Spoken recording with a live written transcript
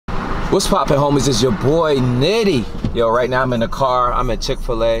What's poppin', homies? It's your boy Nitty. Yo, right now I'm in the car. I'm at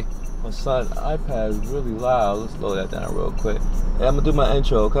Chick-fil-A. My son's iPad is really loud. Let's slow that down real quick. Hey, I'm gonna do my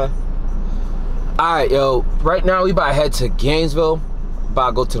intro, okay? Alright, yo. Right now we about to head to Gainesville.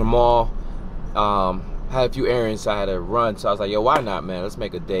 About to go to the mall. Had a few errands I had to run, so I was like, yo, why not, man? Let's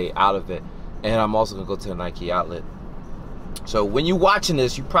make a day out of it. And I'm also gonna go to the Nike outlet. So when you're watching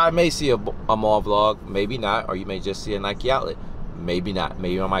this, you probably may see a mall vlog, maybe not, or you may just see a Nike outlet. Maybe not.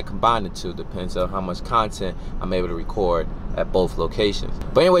 Maybe I might combine the two. Depends on how much content I'm able to record at both locations.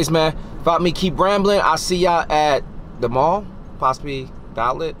 But anyways, man, without me keep rambling, I'll see y'all at the mall, possibly the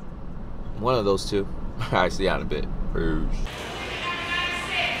outlet. One of those two. All right, see y'all in a bit. Peace.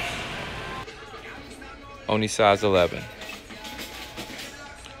 Only size 11.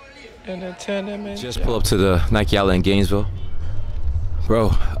 Just pull up to the Nike outlet in Gainesville.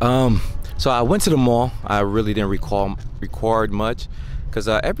 Bro, so I went to the mall. I really didn't record much because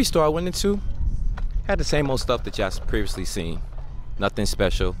every store I went into had the same old stuff that y'all previously seen. Nothing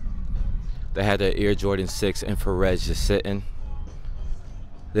special. They had the Air Jordan 6 infrared just sitting.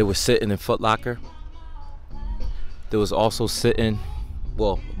 They were sitting in Foot Locker. There was also sitting,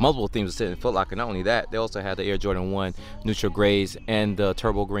 well, multiple things were sitting in Foot Locker. Not only that, they also had the Air Jordan 1 neutral grays and the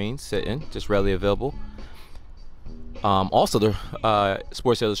turbo green sitting, just readily available. Also the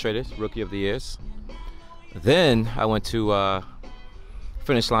Sports Illustrated Rookie of the Years. Then I went to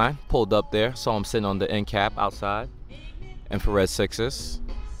Finish Line, pulled up there, saw him sitting on the end cap outside, infrared 6s.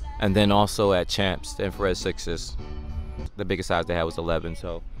 And then also at Champs, the infrared 6s. The biggest size they had was 11,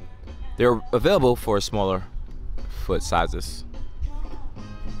 so they're available for smaller foot sizes.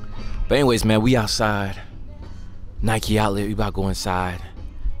 But anyways, man, we outside Nike outlet. We about to go inside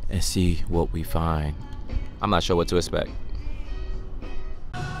and see what we find. I'm not sure what to expect.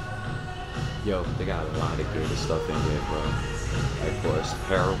 Yo, they got a lot of good stuff in here, bro. Of course,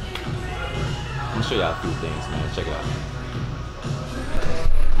 apparel. I'm gonna show y'all a few things, man. Check it out.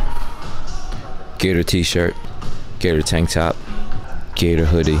 Gator t-shirt, Gator tank top, Gator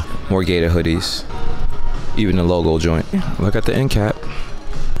hoodie, more Gator hoodies, even the logo joint. Look at the end cap.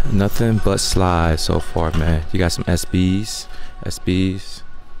 Nothing but slides so far, man. You got some SBs.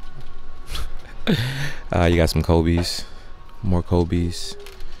 You got some Kobe's, more Kobe's.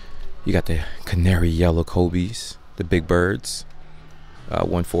 You got the canary yellow Kobe's, the big birds,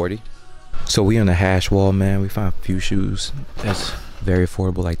 140. So we on the hash wall, man. We found a few shoes that's very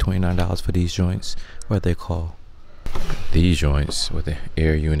affordable, like $29 for these joints. What are they called? These joints with the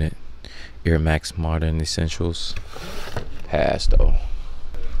Air unit, Air Max Modern Essentials. Hash though.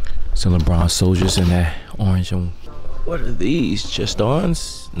 Some LeBron soldiers in that orange. And what are these? Just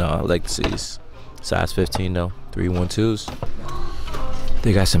ons? No, I like to see these. Size 15 though, 312s.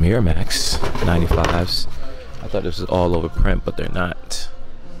 They got some Air Max 95s. I thought this was all over print, but they're not.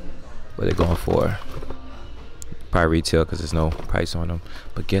 What they're going for? Probably retail because there's no price on them.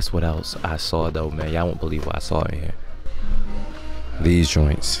 But guess what else I saw though, man? Y'all won't believe what I saw in here. These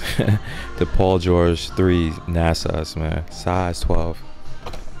joints. The Paul George 3 NASA's, man. Size 12.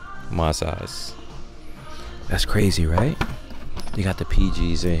 My size. That's crazy, right? You got the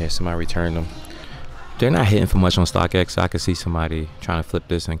PGs in here. Somebody returned them. They're not hitting for much on StockX, so I could see somebody trying to flip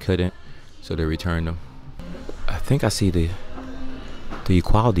this and couldn't, so they returned them. I think I see the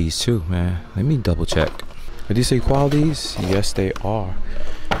equalities too, man. Let me double check. Are these equalities? Yes, they are.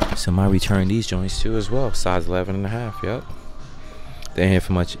 Somebody returned these joints too as well. Size 11 and a half, yep. They ain't here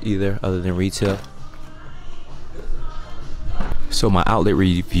for much either, other than retail. So my outlet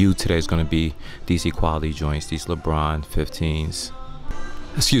review today is going to be these equality joints, these LeBron 15s.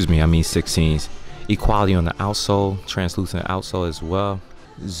 Excuse me, I mean 16s. Equality on the outsole, translucent outsole as well.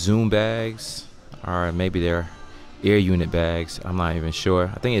 Zoom bags, or maybe they're Air unit bags. I'm not even sure.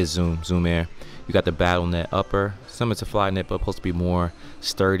 I think it's Zoom Air. You got the Battle Net upper, similar to Fly Knit, but supposed to be more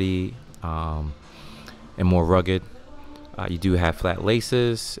sturdy and more rugged. You do have flat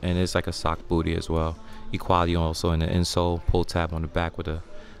laces, and it's like a sock booty as well. Equality also in the insole, pull tab on the back with a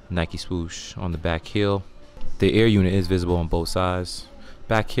Nike swoosh on the back heel. The Air unit is visible on both sides.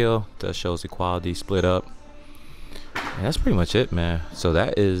 Back heel that shows equality split up. And that's pretty much it, man. So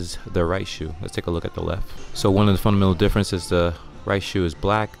that is the right shoe. Let's take a look at the left. So one of the fundamental differences, the right shoe is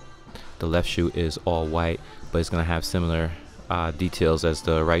black, the left shoe is all white, but it's gonna have similar details as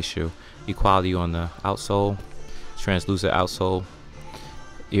the right shoe. Equality on the outsole, translucent outsole,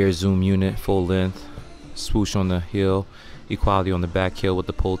 Air Zoom unit, full length, swoosh on the heel, equality on the back heel with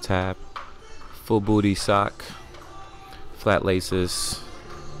the pull tab, full booty sock, flat laces,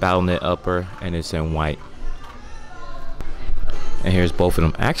 Battle Knit upper, and it's in white. And here's both of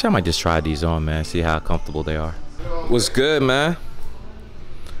them. Actually, I might just try these on, man. See how comfortable they are. What's good, man?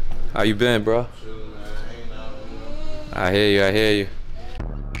 How you been, bro? I hear you, I hear you.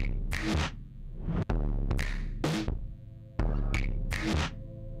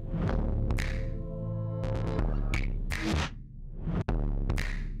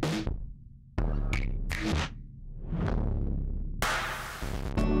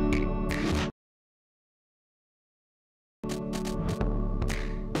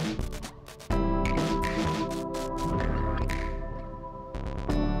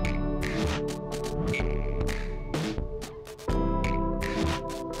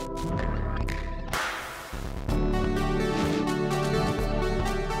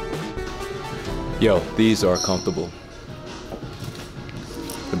 Yo, these are comfortable.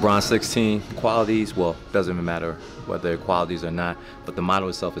 The Bronze 16 qualities, well, doesn't even matter whether they're qualities or not, but the model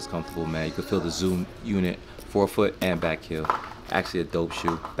itself is comfortable, man. You can feel the zoom unit, forefoot and back heel. Actually a dope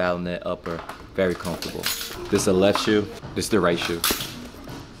shoe, battlenet upper, very comfortable. This is the left shoe, this is the right shoe.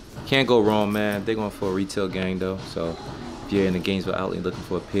 Can't go wrong, man. They're going for a retail gang though, so if you're in the Gainesville outlet looking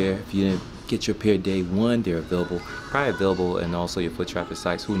for a pair, if you didn't get your pair day one, they're available. Probably available and also your foot traffic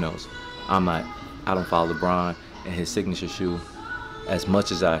sites, who knows. I don't follow LeBron and his signature shoe as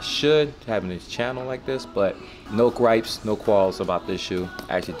much as I should, having this channel like this, but no gripes, no quarrels about this shoe.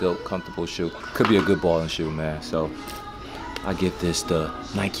 Actually dope, comfortable shoe. Could be a good balling shoe, man. So I give this the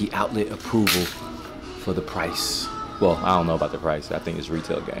Nike outlet approval for the price. Well, I don't know about the price. I think it's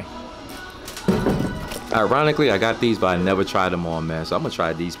retail gang. Ironically, I got these, but I never tried them on, man. So I'm gonna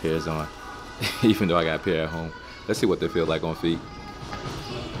try these pairs on, even though I got a pair at home. Let's see what they feel like on feet.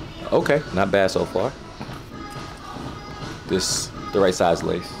 Okay, not bad so far. This, the right size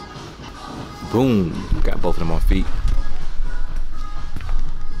lace. Boom, got both of them on feet.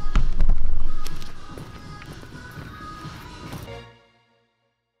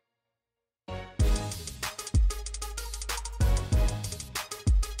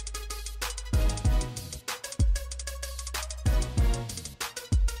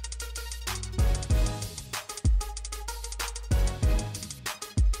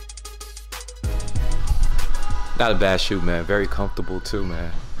 Not a bad shoe, man. Very comfortable too,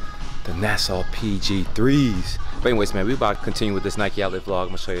 man. The Nassau PG3s. But anyways, man, we about to continue with this Nike outlet vlog. I'm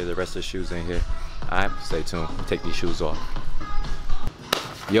gonna show you the rest of the shoes in here. Alright, stay tuned. Take these shoes off.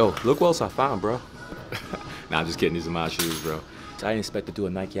 Yo, look what else I found, bro. Nah, I'm just kidding. These are my shoes, bro. I didn't expect to do a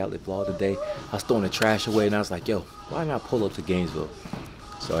Nike outlet vlog today. I was throwing the trash away and I was like, yo, why not pull up to Gainesville?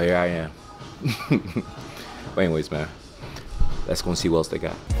 So here I am. But anyways, man, let's go and see what else they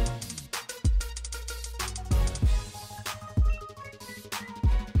got.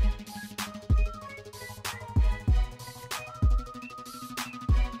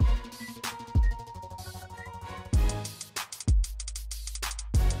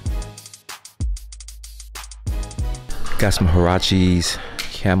 Got some Huaraches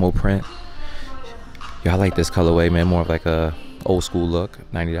camo print. Yeah, I like this colorway, man. More of like a old school look,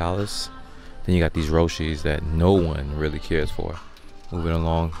 $90. Then you got these Roshis that no one really cares for. Moving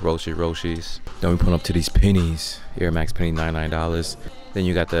along, Roshis. Then we put up to these pennies. Air Max penny, $99. Then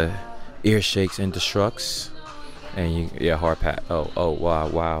you got the Ear Shakes and Destructs. And you, yeah, hard pat. Oh,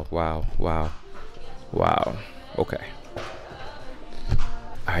 wow. Okay.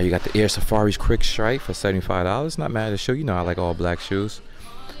 Alright, you got the Air Safari's Quick Strike for $75. Not mad at the shoe. You know I like all black shoes.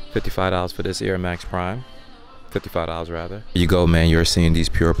 $55 for this Air Max Prime. $55 rather. Here you go, man. You're seeing these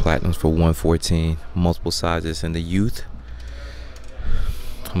pure platinums for $114. Multiple sizes in the youth.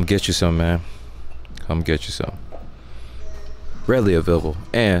 Come get you some, man. Come get you some. Readily available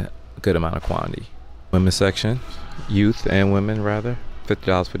and a good amount of quantity. Women's section, youth and women rather.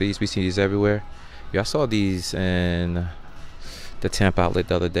 $50 for these. We see these everywhere. Yeah, I saw these in the Tampa outlet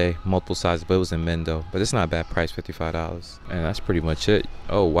the other day, multiple sizes, but it was in men though. But it's not a bad price, $55. And that's pretty much it.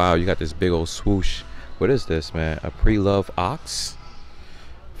 Oh wow, you got this big old swoosh. What is this, man? A Pre-Love Ox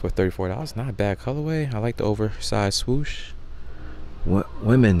for $34. Not a bad colorway. I like the oversized swoosh.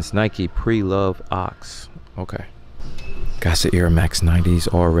 Women's Nike Pre-Love Ox. Okay. Got the Air Max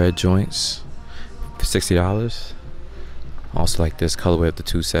 90s all red joints for $60. Also like this colorway of the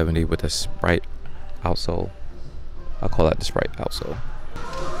 270 with a Sprite outsole. I'll call that the Sprite outsole.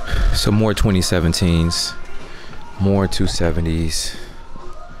 Some more 2017s, more 270s,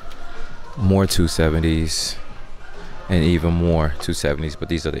 more 270s, and even more 270s, but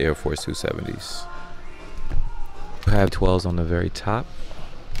these are the Air Force 270s. We have 12s on the very top.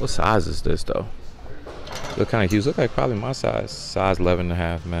 What size is this though? Look kind of huge. Look like probably my size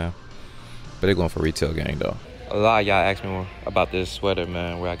 11.5, man. But they're going for retail gang though. A lot of y'all asked me about this sweater,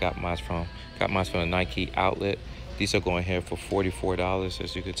 man, where I got mine from. Got mine from a Nike outlet. These are going here for $44,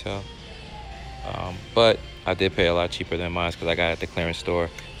 as you can tell. But I did pay a lot cheaper than mine because I got it at the clearance store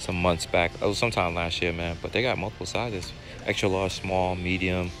some months back. It was sometime last year, man. But they got multiple sizes: extra large, small,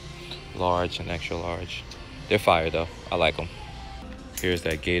 medium, large, and extra large. They're fire though. I like them. Here's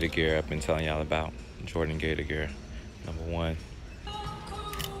that Gator gear I've been telling y'all about. Jordan Gator gear, #1.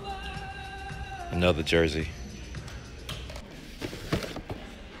 Another jersey.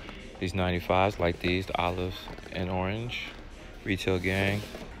 These 95s, like these, the olive and orange. Retail gang.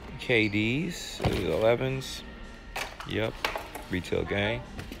 KDs, 11s. Yep, retail gang.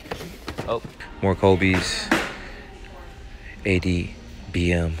 Oh, more Kobe's.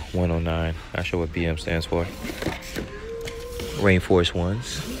 ADBM 109. Not sure what BM stands for. Rainforest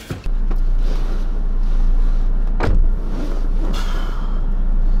ones.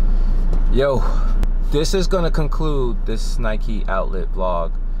 Yo, this is gonna conclude this Nike outlet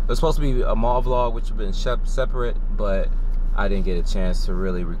vlog. It was supposed to be a mall vlog, which would have been separate, but I didn't get a chance to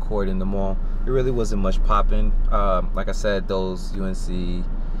really record in the mall. It really wasn't much popping. Like I said, those UNC,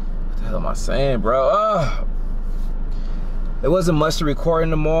 what the hell am I saying, bro? It wasn't much to record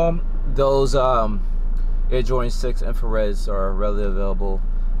in the mall. Those Air Jordan 6 infrareds are readily available.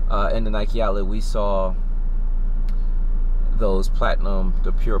 In the Nike outlet, we saw those platinum,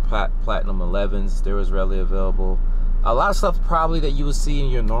 the pure platinum 11s. They was readily available. A lot of stuff probably that you would see in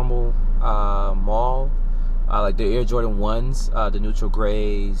your normal mall. Like the Air Jordan 1s, the neutral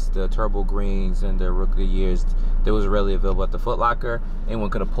grays, the turbo greens, and the Rookie of the Years. They was readily available at the Foot Locker. Anyone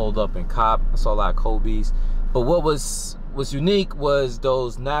could have pulled up and cop. I saw a lot of Kobe's. But what was unique was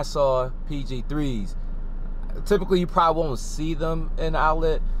those Nassau PG3s. Typically, you probably won't see them in the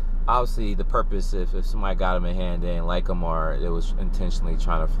outlet. Obviously, the purpose, if somebody got them in hand, they didn't like them, or it was intentionally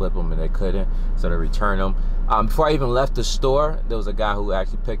trying to flip them and they couldn't, so they returned them. Before I even left the store, there was a guy who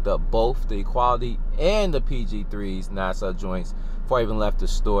actually picked up both the Equality and the PG3s, Nassau joints. Before I even left the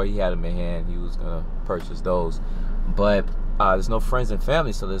store, he had them in hand. He was going to purchase those. But there's no friends and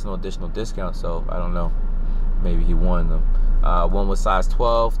family, so there's no additional discount, so I don't know. Maybe he won them. One was size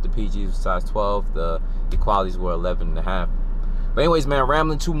 12, the PGs was size 12, the Equalities were 11.5. But anyways, man,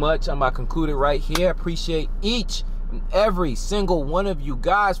 rambling too much. I'm about to conclude it right here. Appreciate each and every single one of you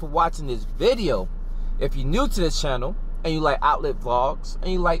guys for watching this video. If you're new to this channel and you like outlet vlogs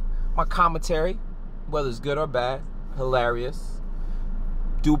and you like my commentary, whether it's good or bad, hilarious,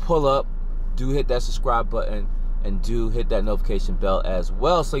 do pull up, do hit that subscribe button, and do hit that notification bell as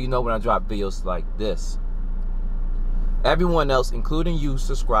well so you know when I drop videos like this. Everyone else, including you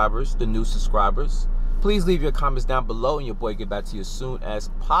subscribers, the new subscribers, please leave your comments down below and your boy get back to you as soon as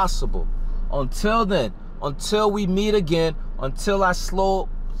possible. Until then, until we meet again, until I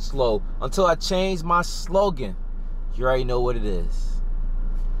until I change my slogan, you already know what it is.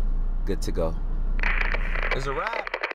 Good to go. It's a wrap.